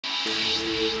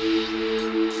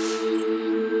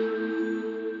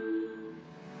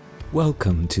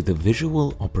Welcome to the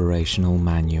visual operational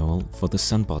manual for the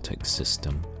sunbotics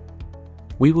system.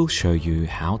 We will show you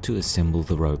how to assemble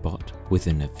the robot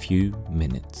within a few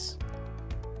minutes.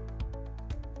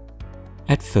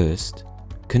 At first,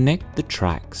 connect the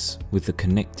tracks with the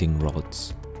connecting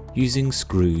rods using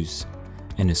screws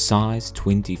and a size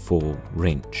 24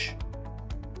 wrench.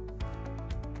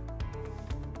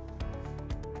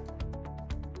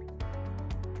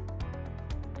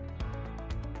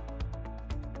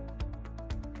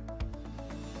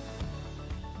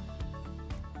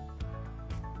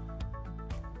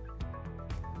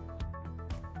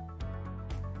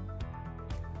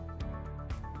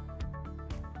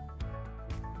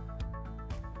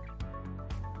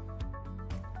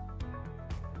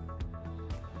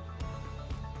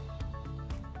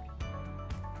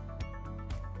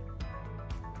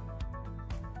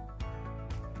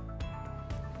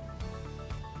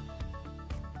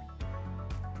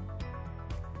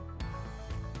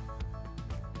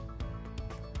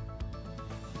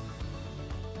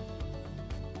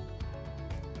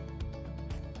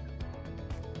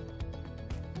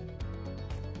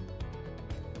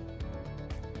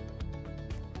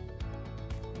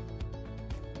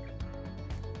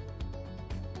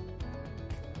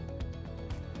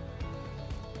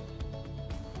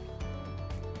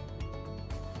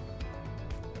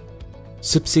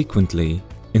 Subsequently,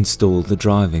 install the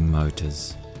driving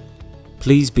motors.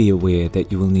 Please be aware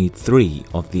that you will need 3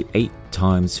 of the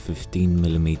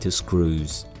 8x15mm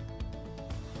screws.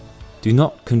 Do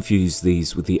not confuse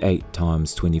these with the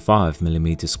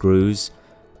 8x25mm screws,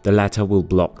 the latter will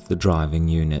block the driving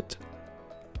unit.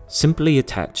 Simply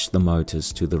attach the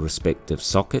motors to the respective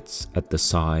sockets at the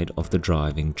side of the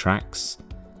driving tracks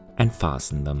and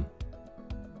fasten them.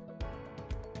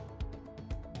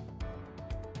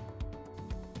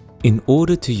 In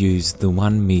order to use the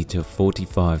 1 meter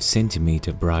 45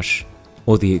 centimeter brush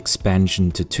or the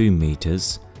expansion to 2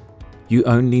 meters, you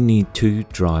only need 2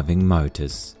 driving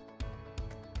motors.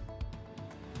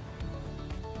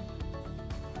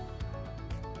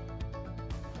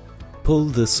 Pull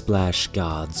the splash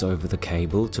guards over the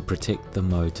cable to protect the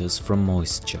motors from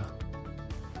moisture.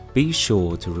 Be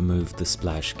sure to remove the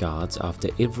splash guards after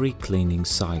every cleaning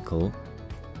cycle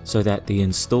so that the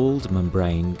installed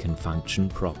membrane can function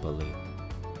properly.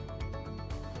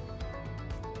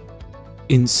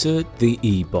 Insert the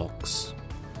E-box.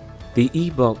 The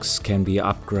E-box can be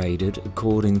upgraded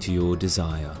according to your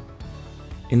desire.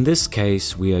 In this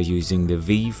case, we are using the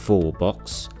V4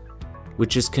 box,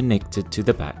 which is connected to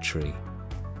the battery.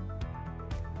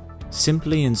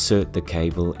 Simply insert the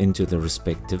cable into the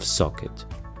respective socket.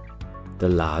 The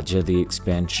larger the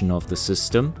expansion of the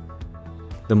system,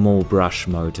 the more brush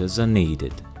motors are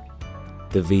needed.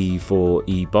 The V4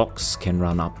 E-box can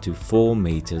run up to 4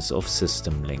 meters of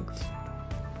system length.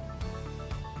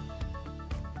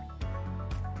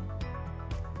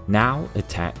 Now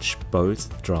attach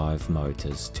both drive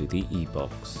motors to the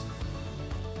E-box.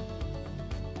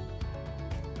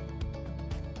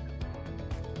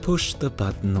 Push the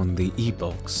button on the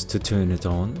E-box to turn it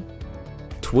on,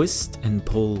 twist and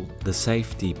pull the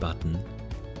safety button,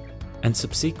 and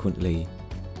subsequently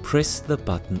press the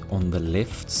button on the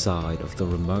left side of the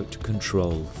remote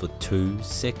control for 2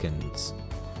 seconds.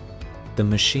 The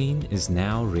machine is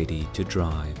now ready to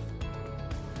drive.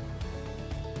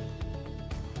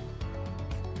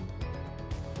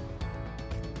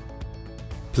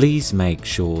 Please make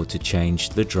sure to change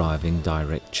the driving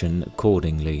direction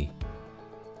accordingly.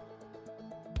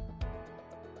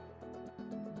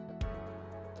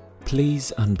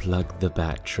 Please unplug the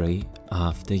battery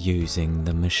after using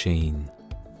the machine.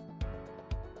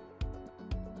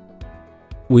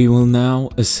 We will now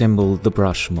assemble the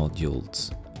brush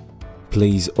modules.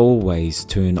 Please always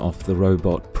turn off the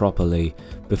robot properly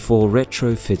before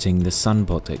retrofitting the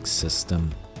sunbotics system.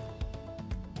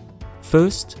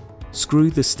 First, screw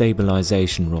the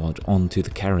stabilization rod onto the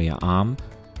carrier arm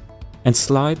and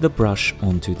slide the brush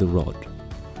onto the rod.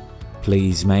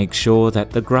 Please make sure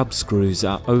that the grub screws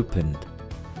are opened.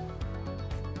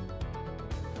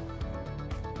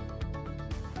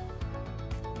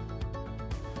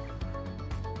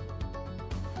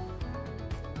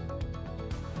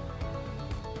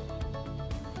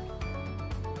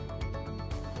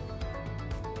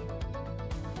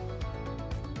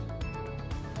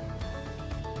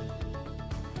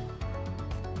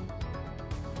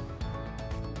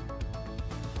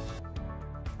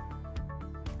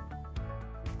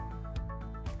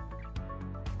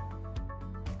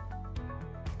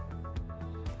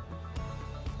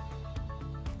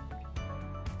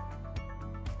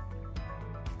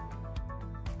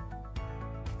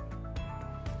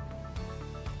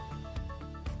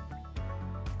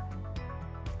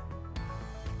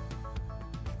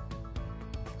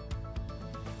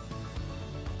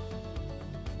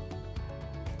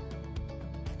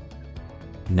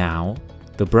 Now,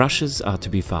 the brushes are to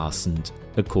be fastened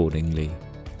accordingly.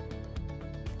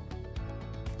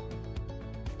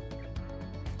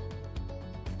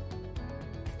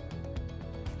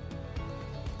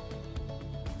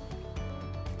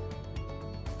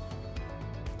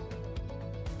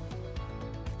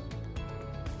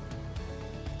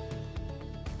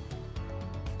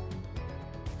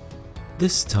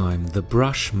 This time the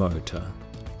brush motor,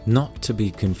 not to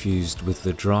be confused with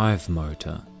the drive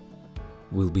motor,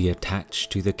 will be attached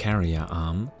to the carrier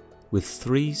arm with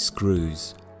 3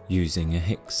 screws using a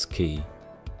hex key.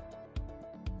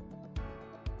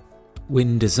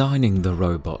 When designing the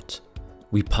robot,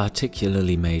 we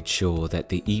particularly made sure that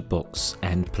the e-box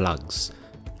and plugs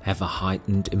have a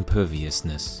heightened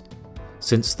imperviousness,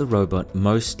 since the robot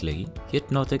mostly,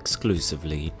 yet not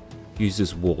exclusively,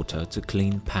 uses water to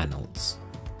clean panels.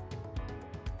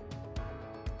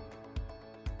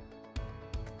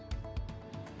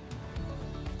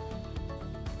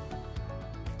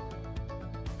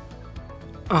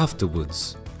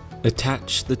 Afterwards,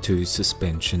 attach the 2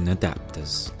 suspension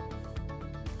adapters.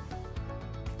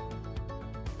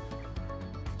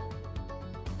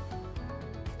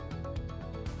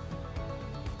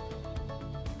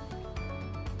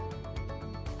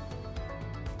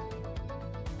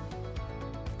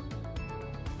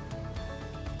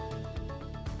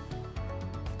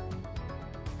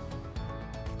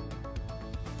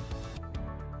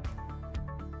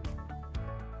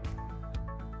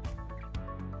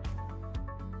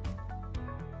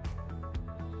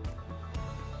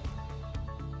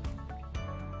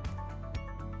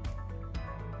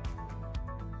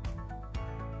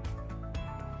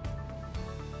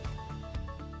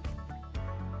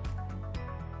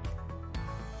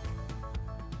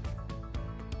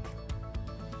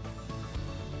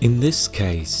 In this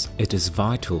case, it is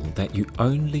vital that you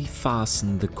only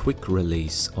fasten the quick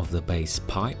release of the base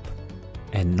pipe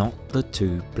and not the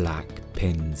 2 black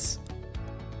pins.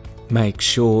 Make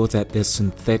sure that the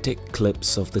synthetic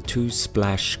clips of the 2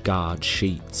 splash guard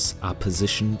sheets are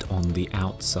positioned on the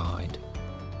outside.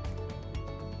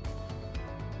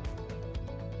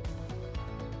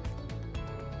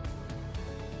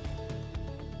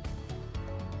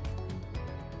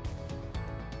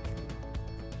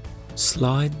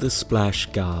 Slide the splash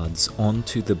guards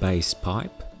onto the base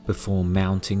pipe before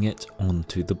mounting it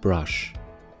onto the brush.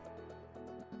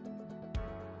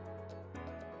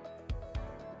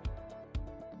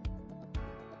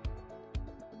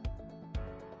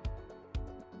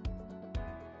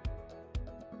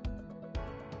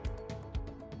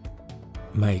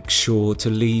 Make sure to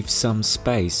leave some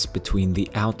space between the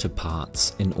outer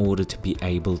parts in order to be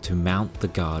able to mount the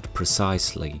guard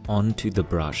precisely onto the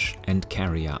brush and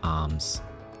carrier arms.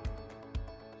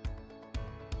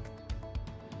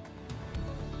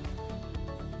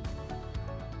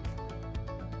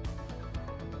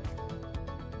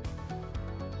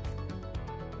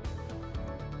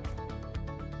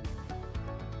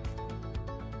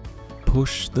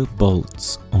 Push the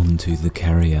bolts onto the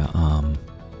carrier arm.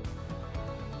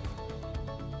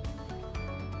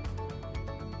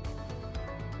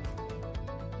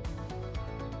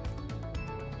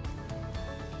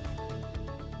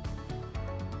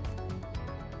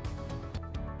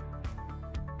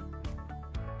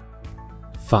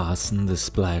 Fasten the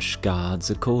splash guards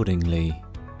accordingly.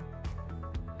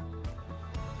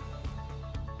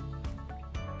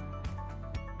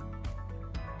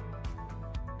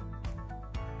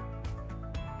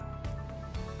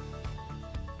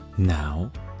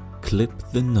 Now, clip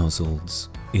the nozzles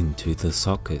into the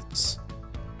sockets.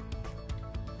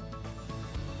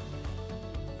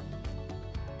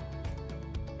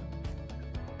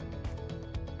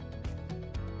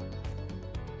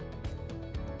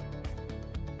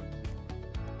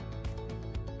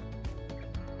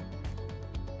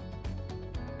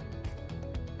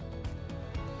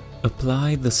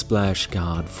 Apply the splash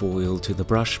guard foil to the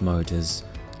brush motors,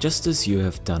 just as you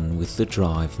have done with the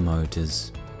drive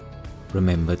motors.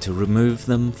 Remember to remove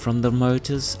them from the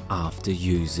motors after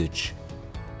usage.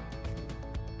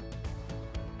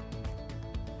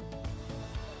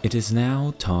 It is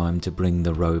now time to bring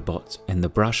the robot and the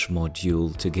brush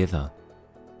module together.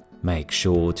 Make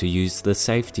sure to use the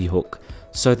safety hook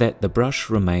so that the brush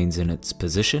remains in its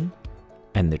position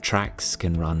and the tracks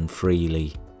can run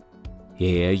freely.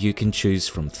 Here you can choose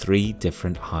from 3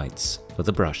 different heights for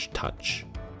the brush touch.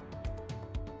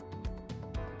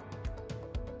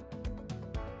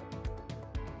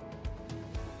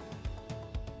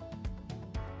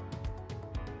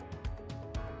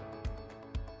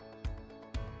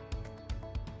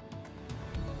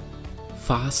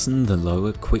 Fasten the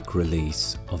lower quick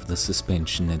release of the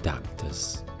suspension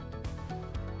adapters.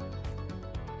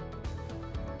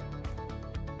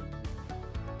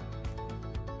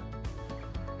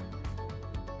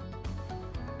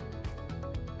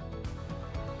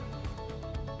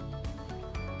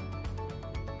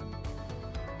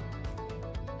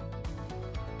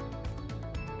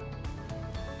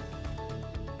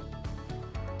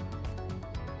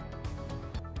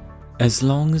 As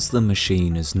long as the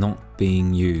machine is not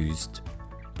being used,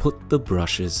 put the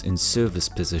brushes in service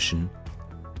position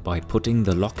by putting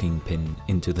the locking pin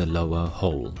into the lower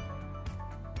hole.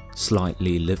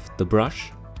 Slightly lift the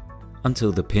brush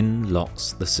until the pin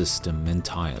locks the system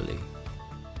entirely.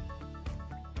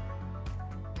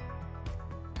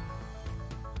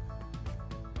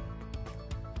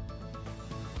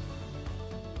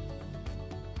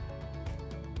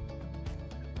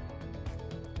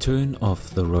 Turn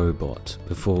off the robot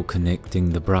before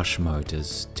connecting the brush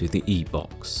motors to the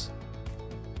e-box.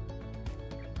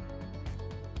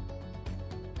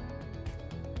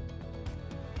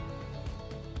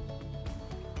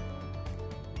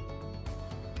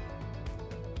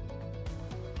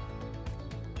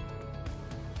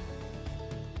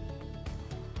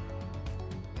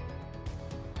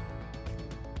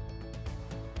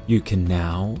 You can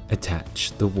now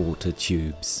attach the water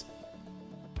tubes.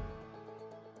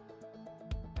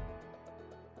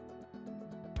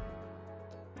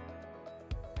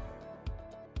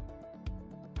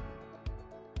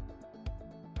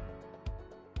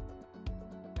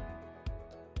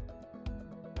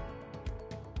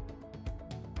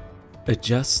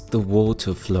 Adjust the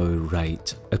water flow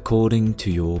rate according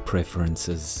to your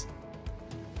preferences.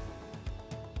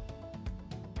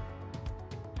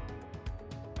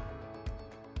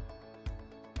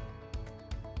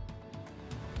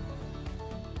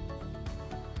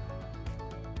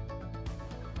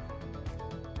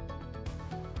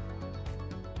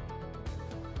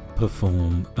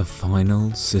 Perform a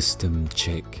final system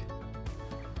check.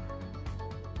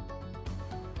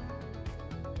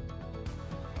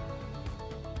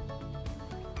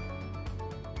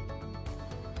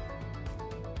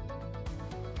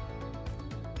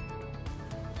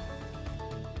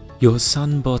 Your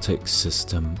sunbotics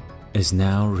system is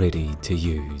now ready to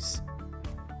use.